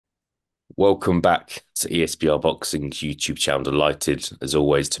Welcome back to ESBR Boxing's YouTube channel. Delighted, as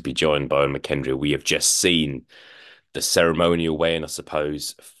always, to be joined by Owen McKendry. We have just seen the ceremonial weigh-in, I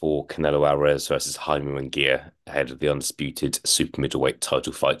suppose, for Canelo Álvarez versus Jaime Munguia ahead of the undisputed super middleweight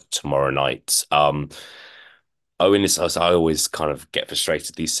title fight tomorrow night. Owen, as I always kind of get frustrated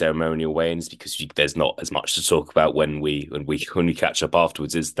with these ceremonial weigh-ins because there's not as much to talk about when we catch up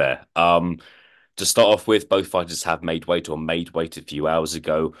afterwards, is there? To start off with, both fighters have made weight a few hours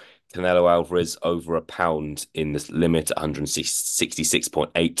ago. Canelo Alvarez over a pound in this limit at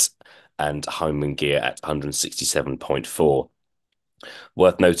 166.8 and Hyman Gear at 167.4.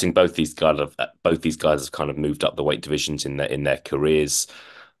 Worth noting, both these guys have kind of moved up the weight divisions in their careers.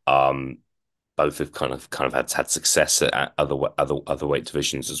 Um, both have kind of had success at other weight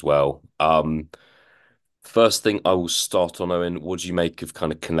divisions as well. First thing I will start on, Owen, what do you make of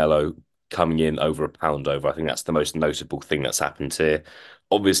kind of Canelo coming in over a pound over? I think that's the most notable thing that's happened here.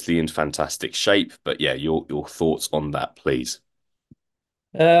 Obviously in fantastic shape, but yeah, your thoughts on that, please.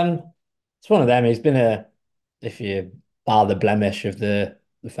 Um, it's one of them. He's been if you bar the blemish of the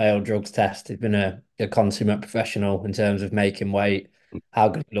failed drugs test, he's been a consummate professional in terms of making weight, how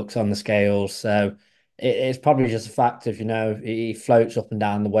good he looks on the scales. So it's probably just a fact of, he floats up and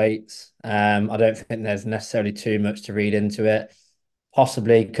down the weights. I don't think there's necessarily too much to read into it.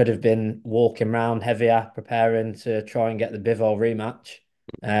 Possibly could have been walking around heavier, preparing to try and get the Bivol rematch.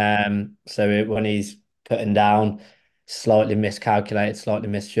 When he's putting down, slightly miscalculated, slightly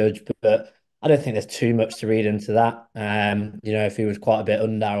misjudged, but I don't think there's too much to read into that. If he was quite a bit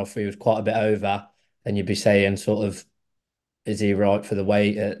under or if he was quite a bit over, then you'd be saying sort of, is he right for the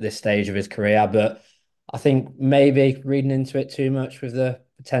weight at this stage of his career? But I think maybe reading into it too much with the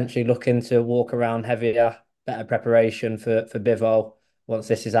potentially looking to walk around heavier, better preparation for Bivol once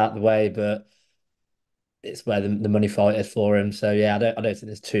this is out of the way. But it's where the money fight is for him. So yeah, I don't think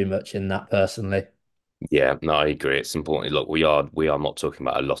there's too much in that personally. Yeah, no, I agree. It's important. Look, we are not talking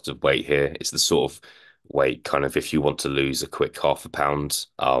about a lot of weight here. It's the sort of weight kind of if you want to lose a quick half a pound,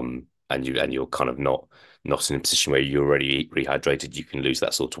 and you're kind of not in a position where you're already rehydrated, you can lose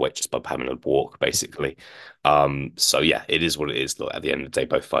that sort of weight just by having a walk, basically. So yeah, it is what it is. Look, at the end of the day,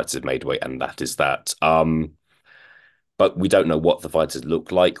 both fighters have made weight, and that is that. But we don't know what the fighters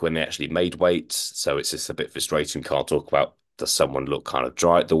look like when they actually made weight. So it's just a bit frustrating. Can't talk about, does someone look kind of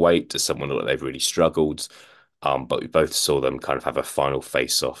dry at the weight? Does someone look like they've really struggled? But we both saw them kind of have a final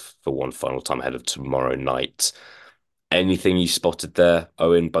face off for one final time ahead of tomorrow night. Anything you spotted there,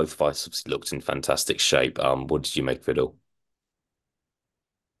 Owen? Both fighters obviously looked in fantastic shape. What did you make of it all?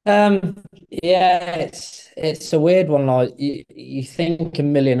 Yeah, it's a weird one. Like you think a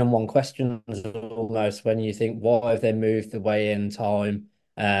million and one questions almost when you think, why have they moved the weigh-in time?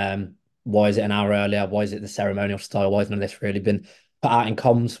 Why is it an hour earlier? Why is it the ceremonial style? Why hasn't this really been put out in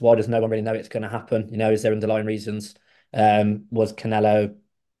comms? Why does no one really know it's going to happen? Is there underlying reasons? Was Canelo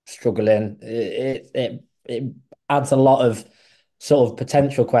struggling? It adds a lot of sort of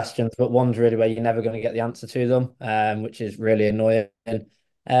potential questions, but one's really where you're never going to get the answer to them, which is really annoying.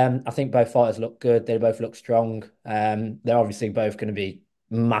 I think both fighters look good. They both look strong. They're obviously both going to be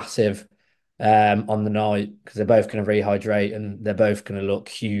massive on the night because they're both going to rehydrate and they're both going to look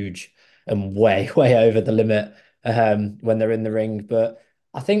huge and way, way over the limit when they're in the ring. But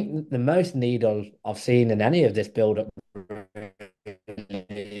I think the most needle I've seen in any of this build-up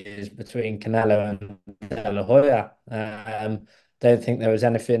is between Canelo and De La Hoya. Don't think there was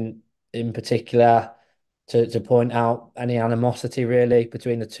anything in particular to point out any animosity really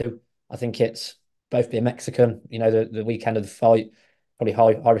between the two. I think it's both being Mexican, the weekend of the fight, probably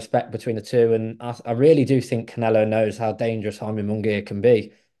high respect between the two. And I really do think Canelo knows how dangerous Jaime Munguia can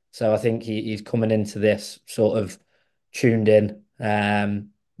be. So I think he's coming into this sort of tuned in, no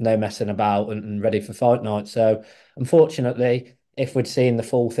messing about and ready for fight night. So unfortunately, if we'd seen the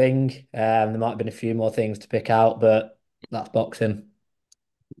full thing, there might have been a few more things to pick out, but that's boxing.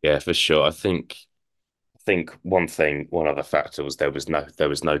 Yeah, for sure. I think one other factor was there was no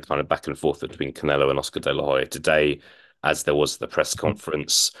kind of back and forth between Canelo and Oscar De La Hoya today, as there was the press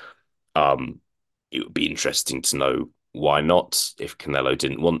conference. Um, it would be interesting to know why not, if Canelo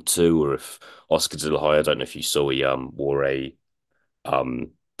didn't want to, or if Oscar De La Hoya, I don't know if you saw, he um wore a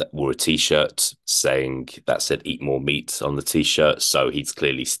t-shirt saying that said "eat more meat" on the t-shirt. So he's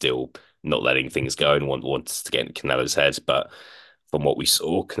clearly still not letting things go and wants to get in Canelo's head. But from what we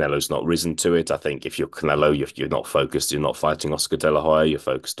saw, Canelo's not risen to it. I think if you're Canelo, you're not focused. You're not fighting Oscar De La Hoya. You're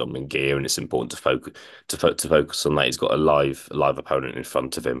focused on Munguia, and it's important to focus on that. He's got a live opponent in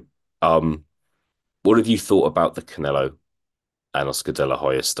front of him. What have you thought about the Canelo and Oscar De La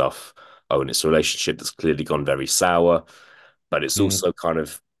Hoya stuff? Oh, and it's a relationship that's clearly gone very sour, but it's Mm. also kind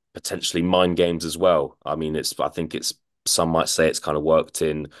of potentially mind games as well. I mean, I think it's some might say it's kind of worked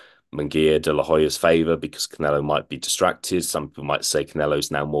in Munguia De La Hoya's favor because Canelo might be distracted. Some people might say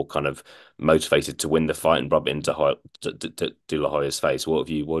Canelo's now more kind of motivated to win the fight and rub it into De La Hoya's face. What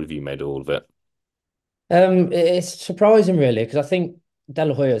have you made of all of it? It's surprising, really, because I think De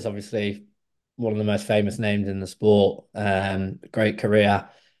La Hoya is obviously one of the most famous names in the sport. Great career,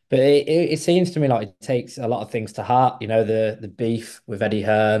 but it seems to me like it takes a lot of things to heart. You know, the beef with Eddie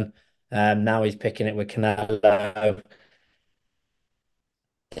Hearn. Now he's picking it with Canelo.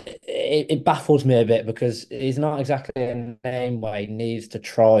 It baffles me a bit because he's not exactly a name where he needs to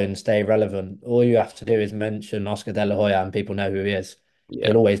try and stay relevant. All you have to do is mention Oscar De La Hoya and people know who he is. Yeah,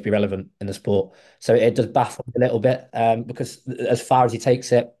 He'll always be relevant in the sport. So it does baffle me a little bit because as far as he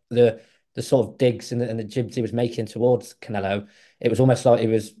takes it, the sort of digs and the jibs he was making towards Canelo, it was almost like he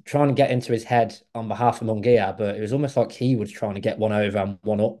was trying to get into his head on behalf of Munguia, but it was almost like he was trying to get one over and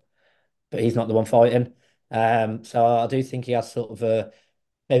one up, but he's not the one fighting. So I do think he has sort of a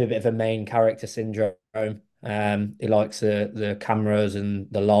maybe a bit of a main character syndrome. He likes the cameras and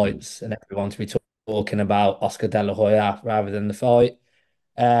the lights and everyone to be talking about Oscar De La Hoya rather than the fight,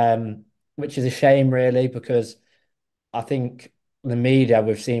 which is a shame, really, because I think the media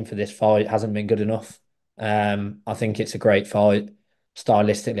we've seen for this fight hasn't been good enough. I think it's a great fight.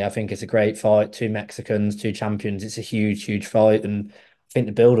 Stylistically, I think it's a great fight. Two Mexicans, two champions. It's a huge, huge fight. And I think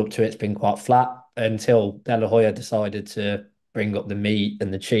the build up to it's been quite flat until De La Hoya decided to bring up the meat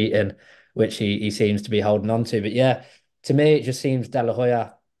and the cheating, which he seems to be holding on to. But yeah, to me, it just seems De La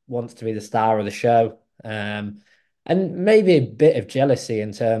Hoya wants to be the star of the show. And maybe a bit of jealousy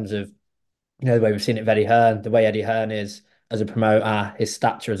in terms of the way we've seen it with Eddie Hearn, the way Eddie Hearn is as a promoter, his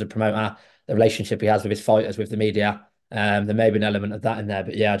stature as a promoter, the relationship he has with his fighters, with the media. There may be an element of that in there,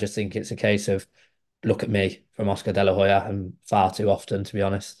 but yeah, I just think it's a case of look at me from Oscar De La Hoya, and far too often, to be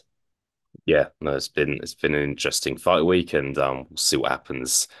honest. yeah. No, it's been an interesting fight week, and we'll see what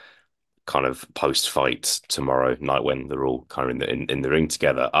happens kind of post fight tomorrow night when they're all kind of in the ring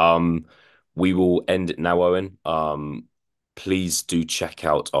together. We will end it now, Owen. Please do check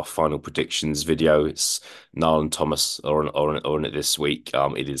out our final predictions video. It's Niall and Thomas are on it this week.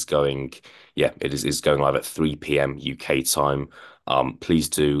 It is going, yeah, it is going live at 3 p.m. UK time. Please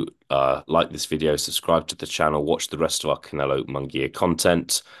do like this video, subscribe to the channel, watch the rest of our Canelo Munguia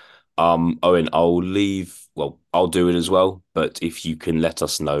content. Owen, I'll do it as well, but if you can let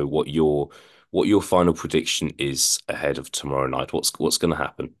us know what your final prediction is ahead of tomorrow night, what's going to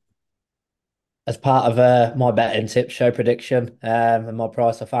happen? As part of my betting tip show prediction and my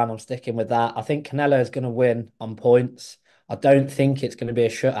price I found, I'm sticking with that. I think Canelo is going to win on points. I don't think it's going to be a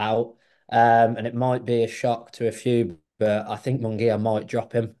shutout, and it might be a shock to a few, but I think Munguia might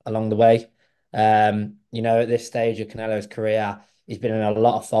drop him along the way. At this stage of Canelo's career, he's been in a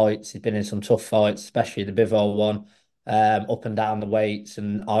lot of fights. He's been in some tough fights, especially the Bivol one, up and down the weights,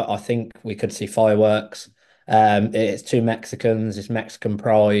 and I think we could see fireworks. It's two Mexicans, it's Mexican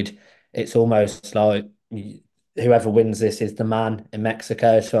pride. It's almost like whoever wins this is the man in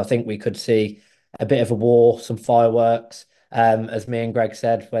Mexico. So I think we could see a bit of a war, some fireworks. As me and Greg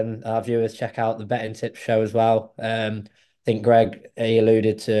said, when our viewers check out the betting tips show as well. I think Greg, he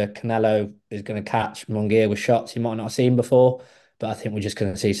alluded to Canelo is going to catch Munguia with shots he might not have seen before, but I think we're just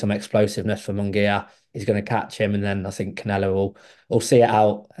going to see some explosiveness for Munguia. He's going to catch him, and then I think Canelo will see it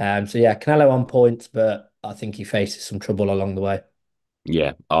out. So yeah, Canelo on points, but I think he faces some trouble along the way.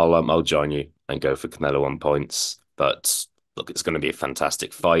 Yeah, I'll join you and go for Canelo on points. But look, it's going to be a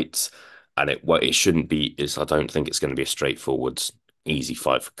fantastic fight, and it shouldn't be is I don't think it's going to be a straightforward, easy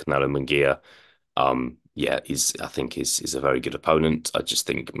fight for Canelo Munguia. Yeah, I think he's a very good opponent. I just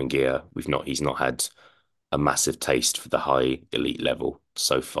think Munguia, he's not had a massive taste for the high elite level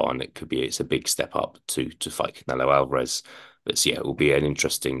so far, and it's a big step up to fight Canelo Alvarez. But yeah, it will be an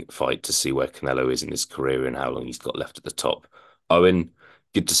interesting fight to see where Canelo is in his career and how long he's got left at the top. Owen,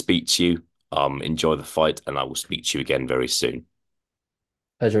 good to speak to you. Enjoy the fight, and I will speak to you again very soon.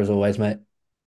 Pleasure as always, mate.